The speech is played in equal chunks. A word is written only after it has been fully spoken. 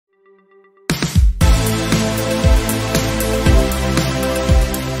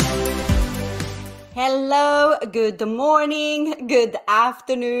Hello, good morning, good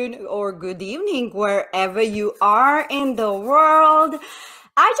afternoon, or good evening, wherever you are in the world.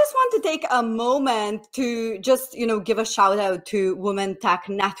 I just want to take a moment to just, give a shout out to Women Tech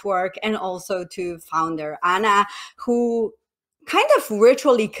Network and also to founder Anna, who kind of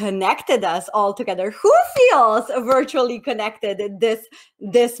virtually connected us all together. Who feels virtually connected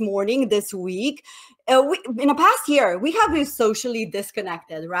this morning, this week? In the past year, we have been socially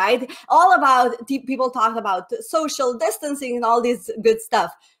disconnected, right? All about people talk about social distancing and all this good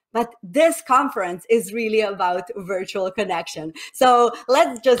stuff. But this conference is really about virtual connection. So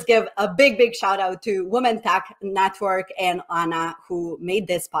let's just give a big, big shout out to Women Tech Network and Anna, who made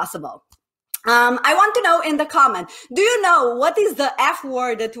this possible. I want to know in the comment, do you know what is the F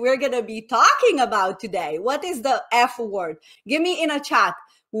word that we're going to be talking about today? What is the F word? Give me in a chat.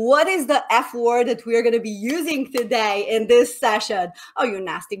 What is the F word that we're going to be using today in this session? Oh, you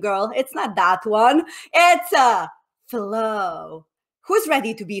nasty girl. It's not that one. It's a flow. Who's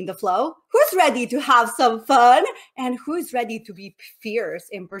ready to be in the flow? Who's ready to have some fun? And who's ready to be fierce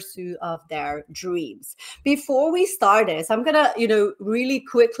in pursuit of their dreams? Before we start this, I'm gonna, really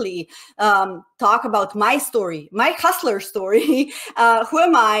quickly talk about my story, my hustler story. Who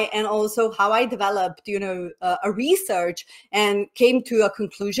am I? And also how I developed, a research and came to a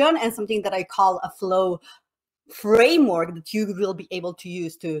conclusion and something that I call a flow framework that you will be able to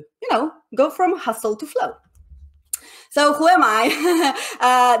use to, go from hustle to flow. So who am I?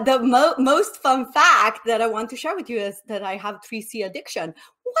 The most fun fact that I want to share with you is that I have 3C addiction.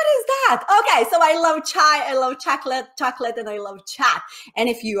 What is that? Okay, so I love chai, I love chocolate, and I love chat. And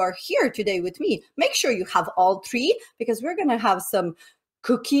if you are here today with me, make sure you have all three, because we're going to have some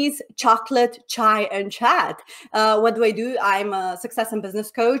cookies, chocolate, chai, and chat. What do? I'm a success and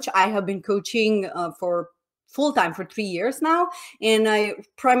business coach. I have been coaching for full-time for 3 years now, and I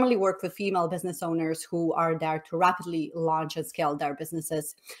primarily work with female business owners who are there to rapidly launch and scale their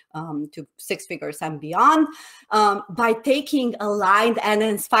businesses to 6 figures and beyond by taking aligned and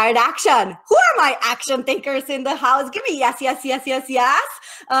inspired action. Who are my action takers in the house? Give me yes, yes, yes, yes, yes.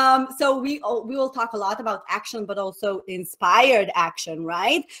 So we will talk a lot about action, but also inspired action,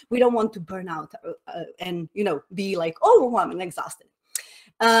 right? We don't want to burn out and be like overwhelmed and exhausted.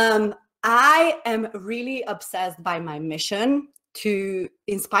 I am really obsessed by my mission to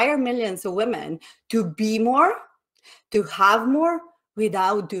inspire millions of women to be more, to have more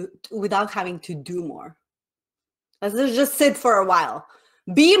without having to do more. Let's just sit for a while.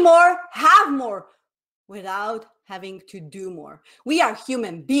 Be more, have more without having to do more. We are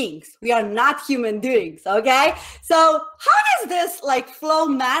human beings. We are not human doings, okay? So how does this flow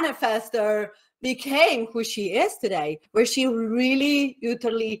manifester became who she is today, where she really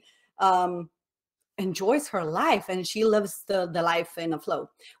utterly enjoys her life and she lives the life in a flow?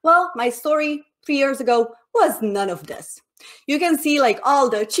 Well, my story 3 years ago was none of this. You can see all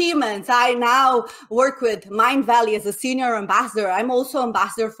the achievements. I now work with Mind Valley as a senior ambassador. I'm also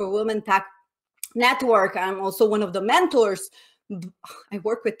ambassador for Women Tech Network. I'm also one of the mentors. I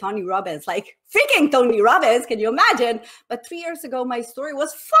work with Tony Robbins, freaking Tony Robbins. Can you imagine? But 3 years ago, my story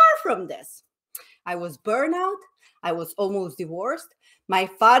was far from this. I was burnout. I was almost divorced. My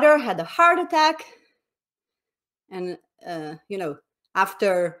father had a heart attack. And,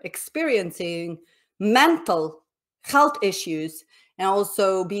 after experiencing mental health issues and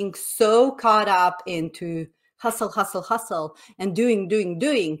also being so caught up into hustle, and doing,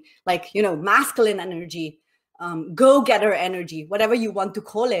 masculine energy, go-getter energy, whatever you want to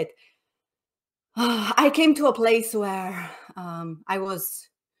call it, I came to a place where I was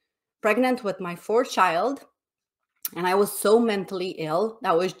pregnant with my 4th child, and I was so mentally ill.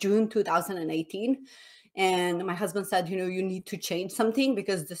 That was June 2018. And my husband said, you need to change something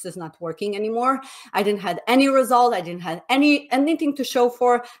because this is not working anymore. I didn't have any result. I didn't have anything to show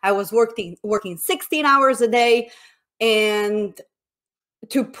for. I was working 16 hours a day, and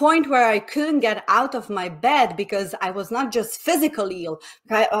to point where I couldn't get out of my bed because I was not just physically ill.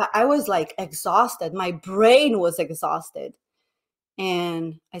 I was exhausted. My brain was exhausted.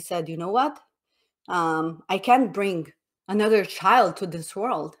 And I said, you know what? I can't bring another child to this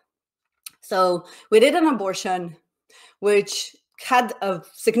world. So we did an abortion, which had a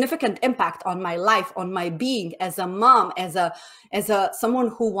significant impact on my life, on my being as a mom, as someone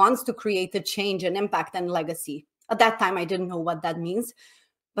who wants to create a change and impact and legacy. At that time, I didn't know what that means,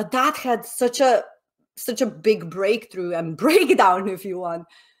 but that had such a big breakthrough and breakdown, if you want.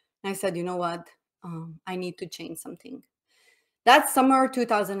 And I said, you know what? I need to change something. That summer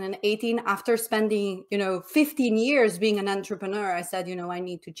 2018, after spending, 15 years being an entrepreneur, I said, I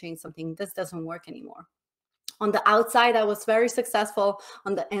need to change something. This doesn't work anymore. On the outside, I was very successful.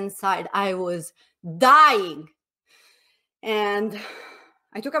 On the inside, I was dying. And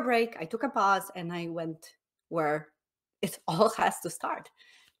I took a break, I took a pause, and I went where it all has to start.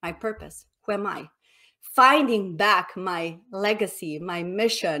 My purpose. Who am I? Finding back my legacy, my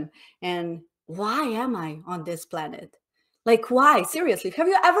mission, and why am I on this planet? Like, why? Seriously, have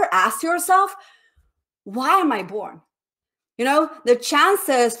you ever asked yourself, why am I born? You know, the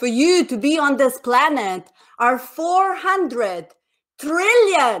chances for you to be on this planet are 400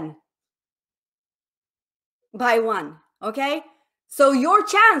 trillion by one, okay? So your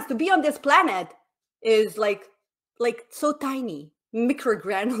chance to be on this planet is like so tiny,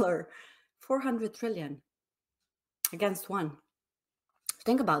 microgranular, 400 trillion against one.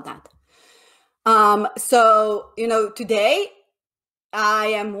 Think about that. So, you know, today I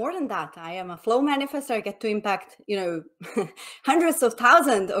am more than that. I am a flow manifestor. I get to impact, you know, hundreds of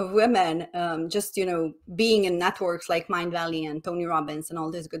thousands of women, just, you know, being in networks like Mind Valley and Tony Robbins and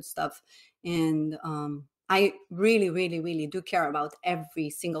all this good stuff. And I really, really, really do care about every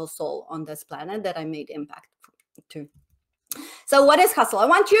single soul on this planet that I made impact to. So what is hustle? I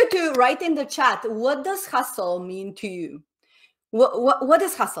want you to write in the chat, what does hustle mean to you? What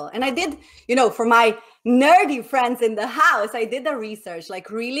is hustle? And I did, you know, for my nerdy friends in the house, I did the research, like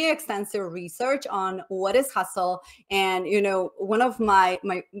really extensive research on what is hustle. And, you know, one of my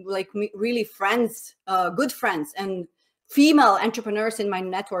really friends, good friends and female entrepreneurs in my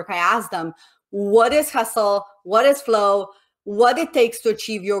network, I asked them, what is hustle? What is flow? What it takes to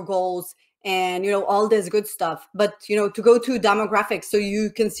achieve your goals? And, you know, all this good stuff. But, you know, to go to demographics so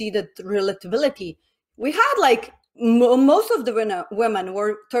you can see the relatability, we had like, most of the women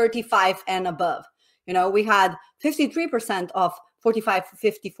were 35 and above. You know, we had 53% of 45 to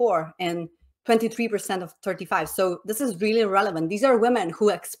 54 and 23% of 35. So this is really relevant. These are women who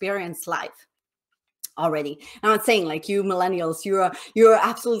experience life already. I'm not saying like you millennials, you're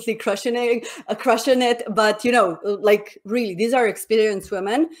absolutely crushing it, but you know, like really, these are experienced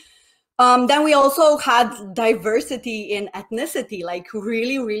women. Then we also had diversity in ethnicity, like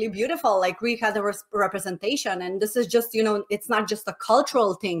really, really beautiful. Like we had a representation. And this is just, you know, it's not just a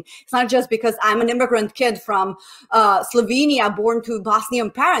cultural thing. It's not just because I'm an immigrant kid from Slovenia, born to Bosnian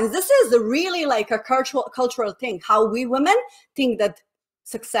parents. This is really like a cultural thing, how we women think that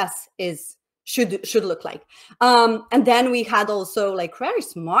success should look like. And then we had also like very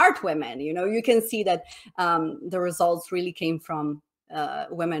smart women. You know, you can see that the results really came from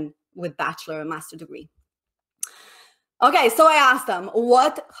women with bachelor and master degree. Okay, so I asked them,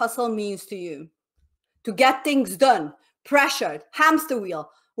 what hustle means to you? To get things done, pressured, hamster wheel,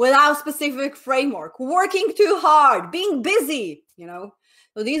 without specific framework, working too hard, being busy, you know?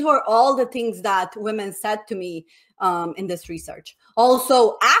 So these were all the things that women said to me in this research.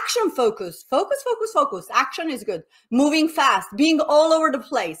 Also, action focus. Action is good. Moving fast, being all over the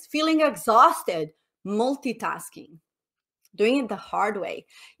place, feeling exhausted, multitasking. Doing it the hard way.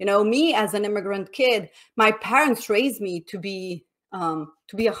 You know, me as an immigrant kid, my parents raised me to be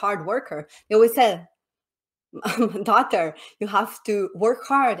a hard worker. They always said, daughter, you have to work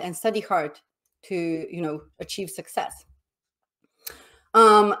hard and study hard to, you know, achieve success.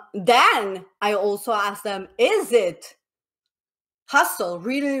 Then I also asked them, is it hustle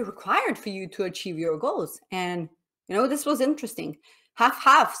really required for you to achieve your goals? And, you know, this was interesting.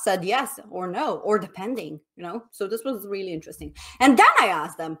 Half said yes or no, or depending, you know. So this was really interesting. And then I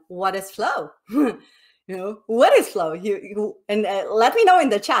asked them, what is flow? You know, what is flow? And let me know in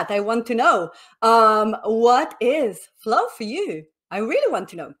the chat. I want to know, what is flow for you? I really want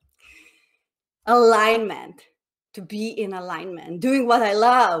to know. Alignment. To be in alignment, doing what I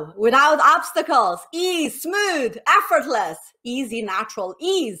love without obstacles, ease, smooth, effortless, easy, natural,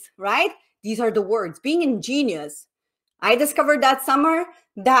 ease, right? These are the words, being ingenious. I discovered that summer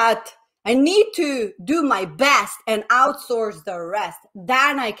that I need to do my best and outsource the rest.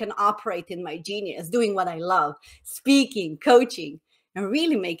 Then I can operate in my genius, doing what I love, speaking, coaching, and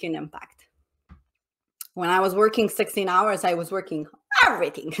really making impact. When I was working 16 hours, I was working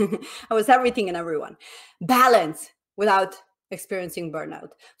everything. I was everything and everyone. Balance without experiencing burnout.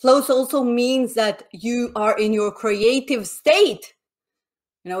 Flow also means that you are in your creative state.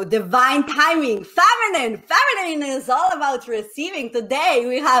 You know, divine timing, feminine. Feminine is all about receiving. Today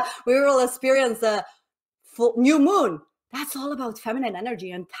we will experience a full new moon. That's all about feminine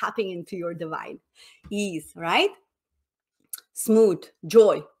energy and tapping into your divine ease, right? Smooth,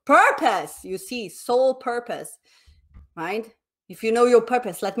 joy, purpose. You see, soul purpose, right? If you know your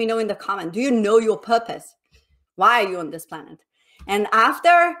purpose, let me know in the comment. Do you know your purpose? Why are you on this planet? And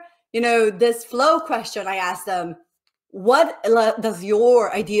after, you know, this flow question, I asked them, what does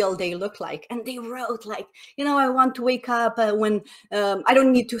your ideal day look like? And they wrote like, I want to wake up when I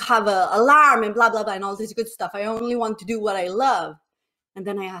don't need to have an alarm and blah, blah, blah, and all this good stuff. I only want to do what I love. And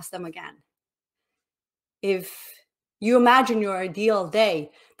then I asked them again, if you imagine your ideal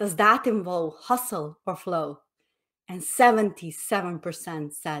day, does that involve hustle or flow? And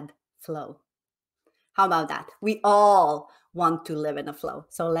 77% said flow. How about that? We all want to live in a flow.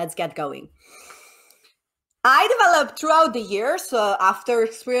 So let's get going. I developed throughout the years after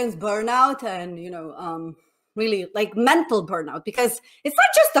experience burnout and, really like mental burnout, because it's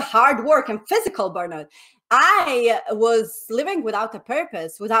not just the hard work and physical burnout. I was living without a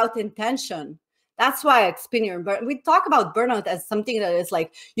purpose, without intention. That's why I experienced burnout. We talk about burnout as something that is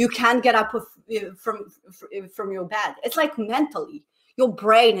like, you can't get up from your bed. It's like mentally, your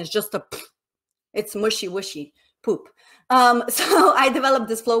brain is just it's mushy, wishy poop. So I developed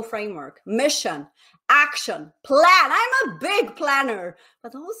this flow framework: mission, action, plan. I'm a big planner,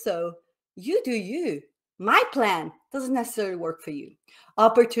 but also you do you. My plan doesn't necessarily work for you.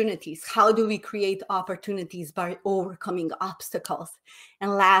 Opportunities. How do we create opportunities? By overcoming obstacles.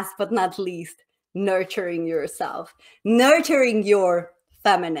 And last but not least, nurturing yourself, nurturing your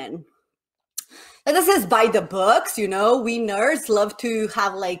feminine. And this is by the books, we nerds love to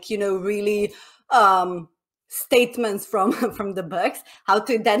have like, really statements from the books, how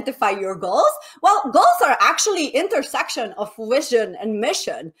to identify your goals. Well, goals are actually intersection of vision and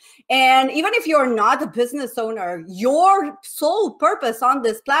mission. And even if you're not a business owner, your sole purpose on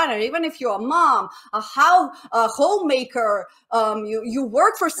this planet, even if you're a mom, a homemaker, you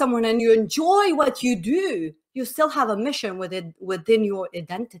work for someone and you enjoy what you do, you still have a mission within your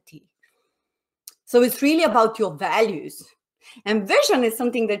identity. So it's really about your values. And vision is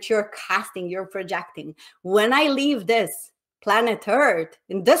something that you're casting, you're projecting. When I leave this planet Earth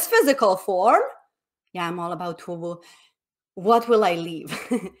in this physical form, I'm all about what will I leave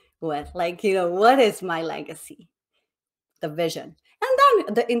with? Like, what is my legacy? The vision. And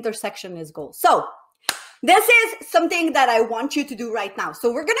then the intersection is goals. So this is something that I want you to do right now.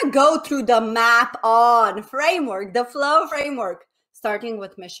 So we're going to go through the map on framework, the flow framework, starting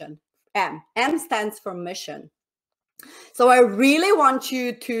with mission. M stands for mission. So I really want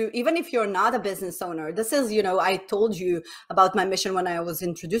you to, even if you're not a business owner, this is, I told you about my mission when I was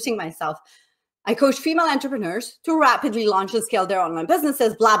introducing myself. I coach female entrepreneurs to rapidly launch and scale their online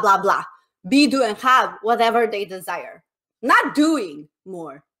businesses, blah, blah, blah. Be, do, and have whatever they desire. Not doing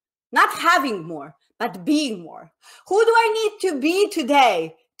more, not having more, but being more. Who do I need to be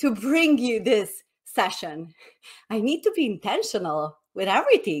today to bring you this session? I need to be intentional with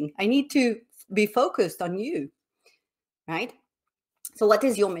everything. I need to be focused on you. Right? So what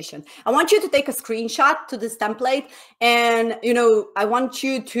is your mission? I want you to take a screenshot to this template. And, I want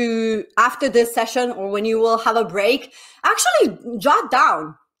you to, after this session or when you will have a break, actually jot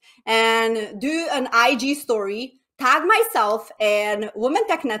down and do an IG story, tag myself and Women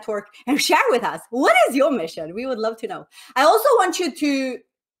Tech Network and share with us. What is your mission? We would love to know. I also want you to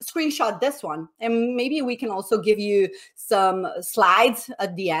screenshot this one, and maybe we can also give you some slides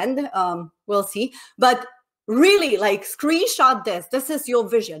at the end. We'll see. But really, like, screenshot this. This is your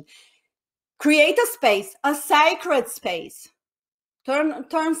vision. Create a space, a sacred space.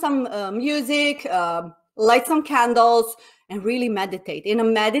 Turn some music, light some candles, and really meditate in a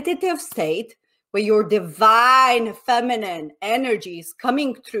meditative state where your divine feminine energy is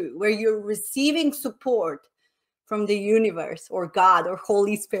coming through, where you're receiving support from the universe or God or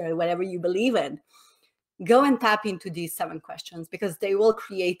Holy Spirit, whatever you believe in. Go and tap into these 7 questions, because they will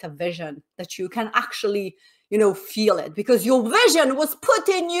create a vision that you can actually, feel it, because your vision was put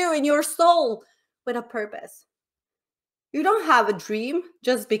in you, in your soul, with a purpose. You don't have a dream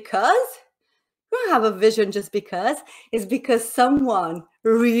just because. You don't have a vision just because. It's because someone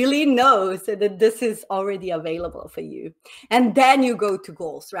really knows that this is already available for you. And then you go to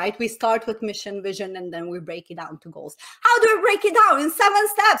goals, right? We start with mission, vision, and then we break it down to goals. How do we break it down? In 7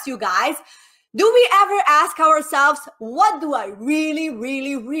 steps, you guys. Do we ever ask ourselves, what do I really,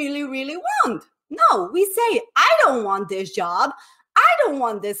 really, really, really want? No, we say, I don't want this job. I don't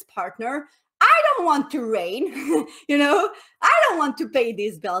want this partner. I don't want to reign. I don't want to pay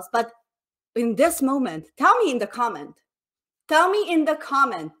these bills. But in this moment, tell me in the comment. Tell me in the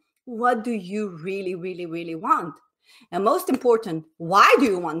comment, what do you really, really, really want? And most important, why do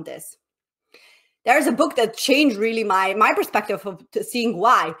you want this? There's a book that changed really my perspective of seeing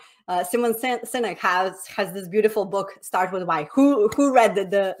why. Simon Sinek has this beautiful book, Start With Why. Who read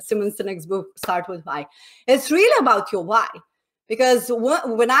the Simon Sinek's book, Start With Why? It's really about your why. Because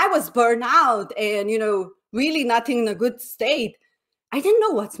when I was burned out and, really not in a good state, I didn't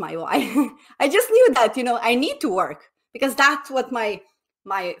know what's my why. I just knew that, I need to work. because that's what my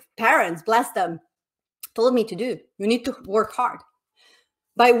parents, bless them, told me to do. You need to work hard.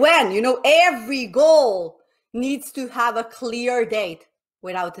 By when? Every goal needs to have a clear date.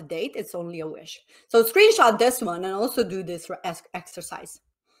 Without a date, it's only a wish. So screenshot this one and also do this exercise.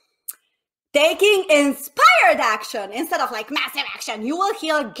 Taking inspired action instead of like massive action. You will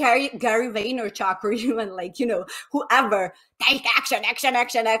hear Gary Vaynerchuk or even like, whoever, take action.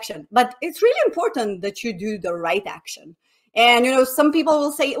 But it's really important that you do the right action. And, some people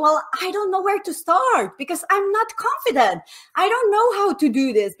will say, well, I don't know where to start because I'm not confident. I don't know how to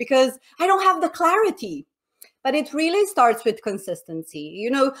do this because I don't have the clarity. But it really starts with consistency.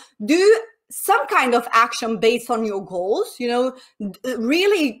 Do some kind of action based on your goals,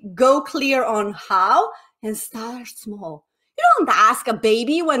 really go clear on how and start small. You don't ask a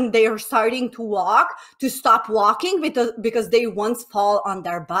baby when they are starting to walk to stop walking because they once fall on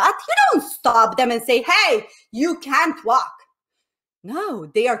their butt. You don't stop them and say, hey, you can't walk. No,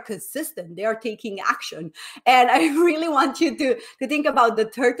 they are consistent. They are taking action. And I really want you to think about the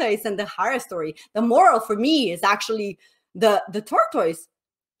tortoise and the hare story. The moral for me is actually the tortoise.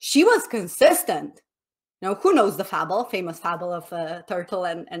 She was consistent. Who knows the famous fable of a turtle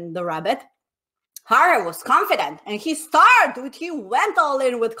and the rabbit? Hare was confident and he went all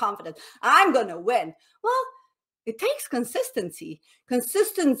in with confidence. I'm going to win. Well, it takes consistency.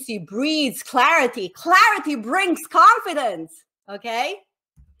 Consistency breeds clarity. Clarity brings confidence. Okay.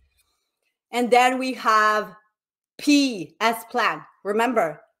 And then we have P as plan.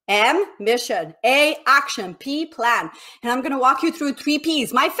 Remember, M, mission, A, action, P, plan. And I'm going to walk you through 3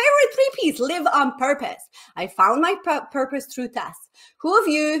 Ps. My favorite 3 Ps, live on purpose. I found my purpose through tests. Who of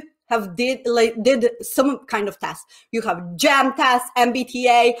you did some kind of test? You have GEM test,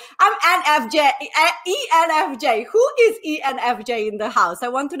 MBTA. I'm NFJ, ENFJ. Who is ENFJ in the house? I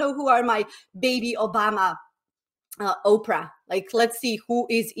want to know who are my baby Obama Oprah. Like, let's see who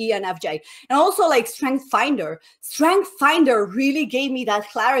is ENFJ. And also like Strength Finder. Strength Finder really gave me that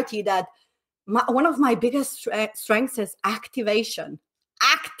clarity that one of my biggest strengths is activation.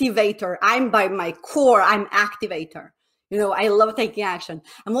 Activator. I'm by my core, I'm activator. I love taking action.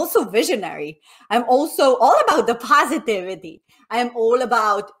 I'm also visionary. I'm also all about the positivity. I'm all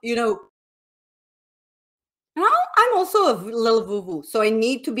about, I'm also a little woo-woo. So I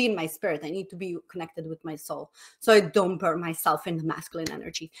need to be in my spirit. I need to be connected with my soul. So I don't burn myself in the masculine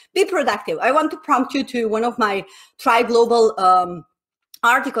energy. Be productive. I want to prompt you to one of my Try Global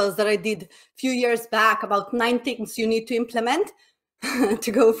articles that I did a few years back about 9 things you need to implement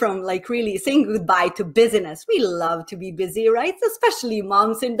to go from like really saying goodbye to busyness. We love to be busy, right? Especially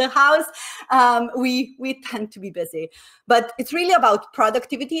moms in the house. We tend to be busy, but it's really about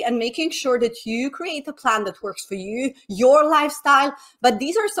productivity and making sure that you create a plan that works for you, your lifestyle. But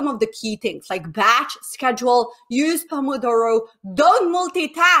these are some of the key things like batch, schedule, use Pomodoro, don't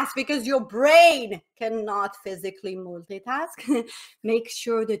multitask because your brain cannot physically multitask. Make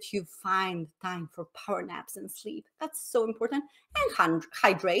sure that you find time for power naps and sleep. That's so important. And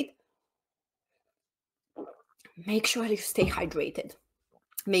hydrate. Make sure you stay hydrated.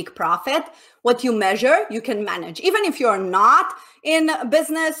 Make profit. What you measure, you can manage. Even if you're not in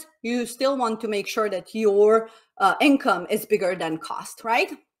business, you still want to make sure that your income is bigger than cost,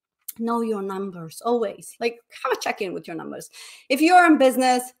 right? Know your numbers always. Like, have a check-in with your numbers. If you're in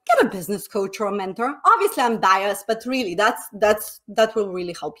business, get a business coach or a mentor. Obviously, I'm biased, but really, that will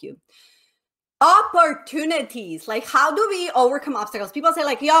really help you. Opportunities. Like, how do we overcome obstacles? People say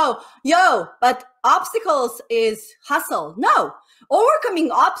like, yo, but obstacles is hustle. No, overcoming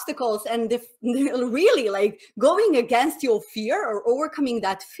obstacles and really like going against your fear or overcoming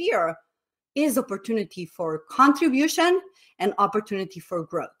that fear is opportunity for contribution and opportunity for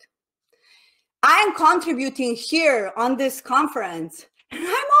growth. I'm contributing here on this conference. I'm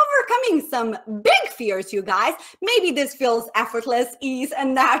overcoming some big fears, you guys. Maybe this feels effortless, ease,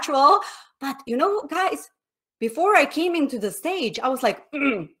 and natural. But guys, before I came into the stage, I was like,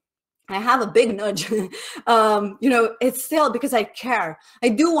 I have a big nudge. It's still because I care. I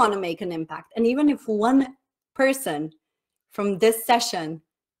do want to make an impact. And even if one person from this session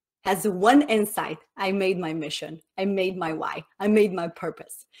has one insight, I made my mission. I made my why. I made my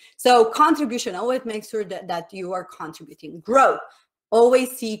purpose. So contribution, always make sure that you are contributing. Growth,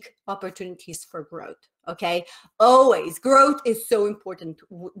 always seek opportunities for growth. Okay, always. Growth is so important.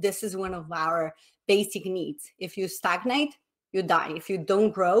 This is one of our basic needs. If you stagnate, you die. If you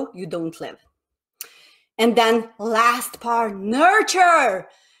don't grow, you don't live. And then last part, nurture.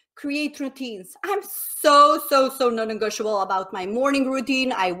 Create routines. I'm so non-negotiable about my morning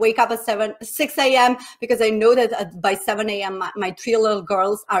routine. I wake up at 6 a.m. because I know that by 7 a.m. my 3 little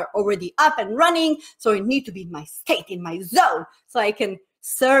girls are already up and running. So I need to be in my state, in my zone, so I can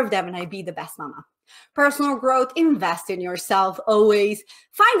serve them and I be the best mama. Personal growth, invest in yourself always.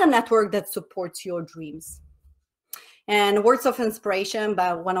 Find a network that supports your dreams. And words of inspiration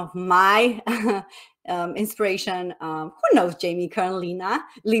by one of my inspiration, who knows Jamie Kern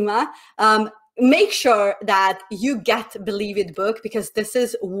Lima. Make sure that you get Believe It book, because this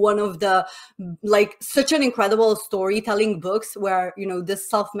is one of the such an incredible storytelling books where, you know, this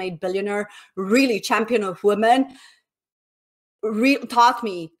self-made billionaire, really champion of women, taught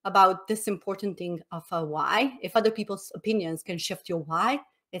me about this important thing of a why. If other people's opinions can shift your why,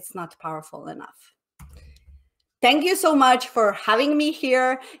 it's not powerful enough. Thank you so much for having me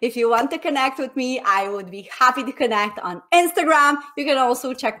here. If you want to connect with me, I would be happy to connect on Instagram. You can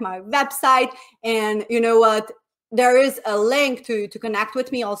also check my website. And you know what? There is a link to connect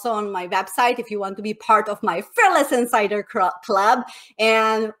with me also on my website if you want to be part of my Fearless Insider Club.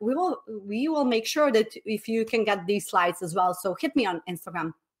 And we will make sure that if you can get these slides as well. So hit me on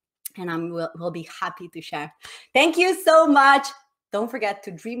Instagram and we'll be happy to share. Thank you so much. Don't forget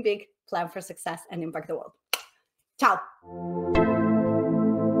to dream big, plan for success, and impact the world. Ciao.